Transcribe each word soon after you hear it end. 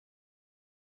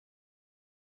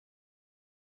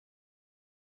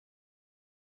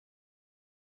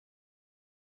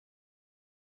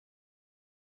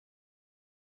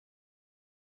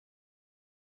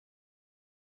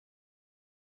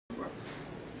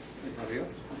Anybody else?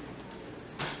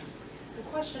 The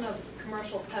question of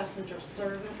commercial passenger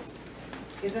service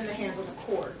is in the hands of the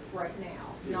court right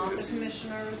now, not the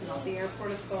commissioners, not the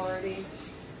airport authority.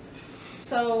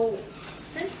 So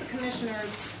since the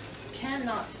commissioners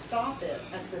cannot stop it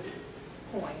at this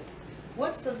point,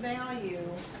 what's the value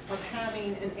of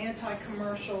having an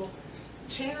anti-commercial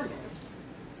chairman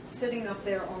sitting up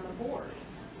there on the board?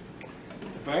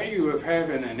 The value of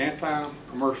having an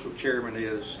anti-commercial chairman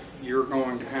is you're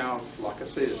going to have, like I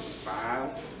said, 5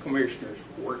 commissioners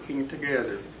working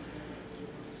together.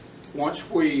 Once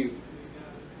we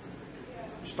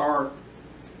start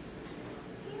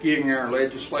getting our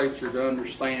legislature to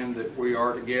understand that we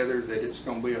are together, that it's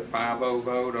going to be a 5-0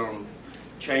 vote on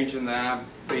changing the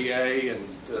IBA and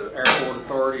the airport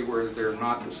authority where they're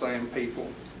not the same people.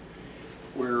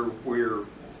 We're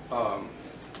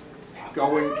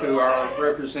going to our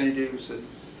representatives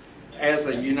as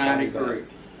a united group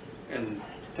and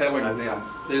telling them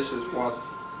this is what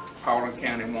Paulding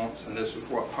County wants and this is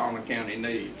what Paulding County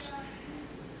needs.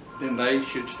 Then they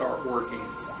should start working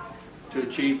to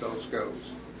achieve those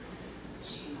goals.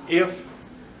 If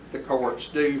the courts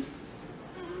do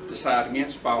decide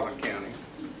against Paulding County,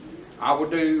 I will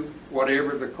do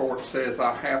whatever the court says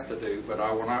I have to do, but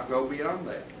I will not go beyond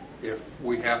that. If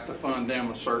we have to fund them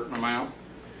a certain amount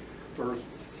for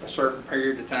a certain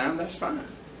period of time, that's fine.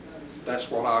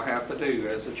 That's what I have to do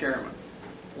as a chairman,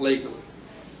 legally.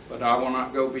 But I will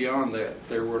not go beyond that.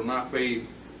 There will not be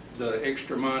the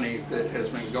extra money that has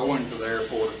been going to the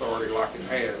airport authority like it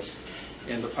has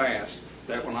in the past.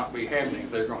 That will not be happening.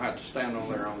 They're going to have to stand on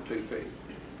their own 2 feet.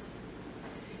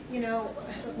 You know,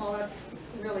 well, that's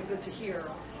really good to hear.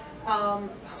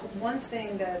 One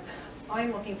thing that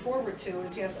I'm looking forward to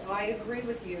is, yes, I agree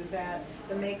with you that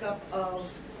the makeup of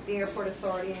the airport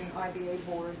authority and IBA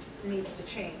boards needs to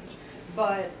change.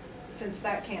 But since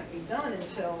that can't be done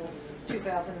until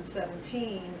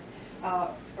 2017,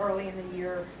 early in the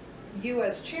year, you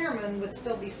as chairman would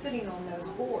still be sitting on those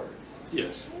boards.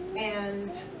 Yes.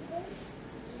 And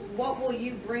what will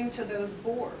you bring to those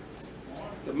boards?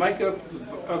 The makeup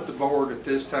of the board at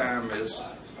this time is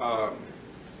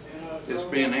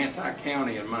being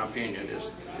anti-county, in my opinion.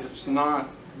 It's not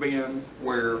been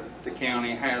where the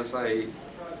county has a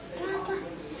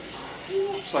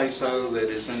say-so that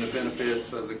is in the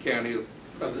benefit of the county,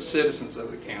 of the citizens of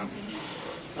the county.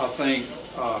 I think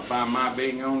by my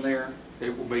being on there,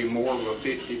 it will be more of a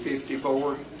 50-50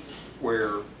 board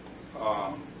where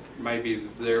maybe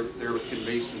there can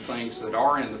be some things that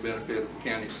are in the benefit of the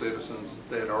county citizens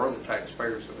that are the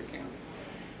taxpayers of the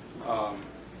county.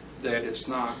 That it's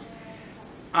not,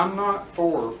 I'm not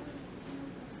for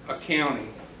a county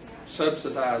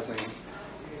subsidizing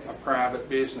a private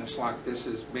business like this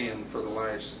has been for the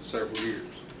last several years.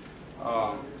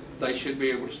 They should be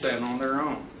able to stand on their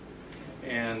own.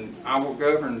 And I will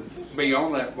be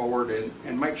on that board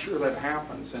and make sure that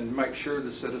happens and make sure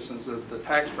the citizens of the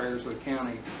taxpayers of the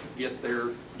county get their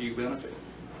due benefit.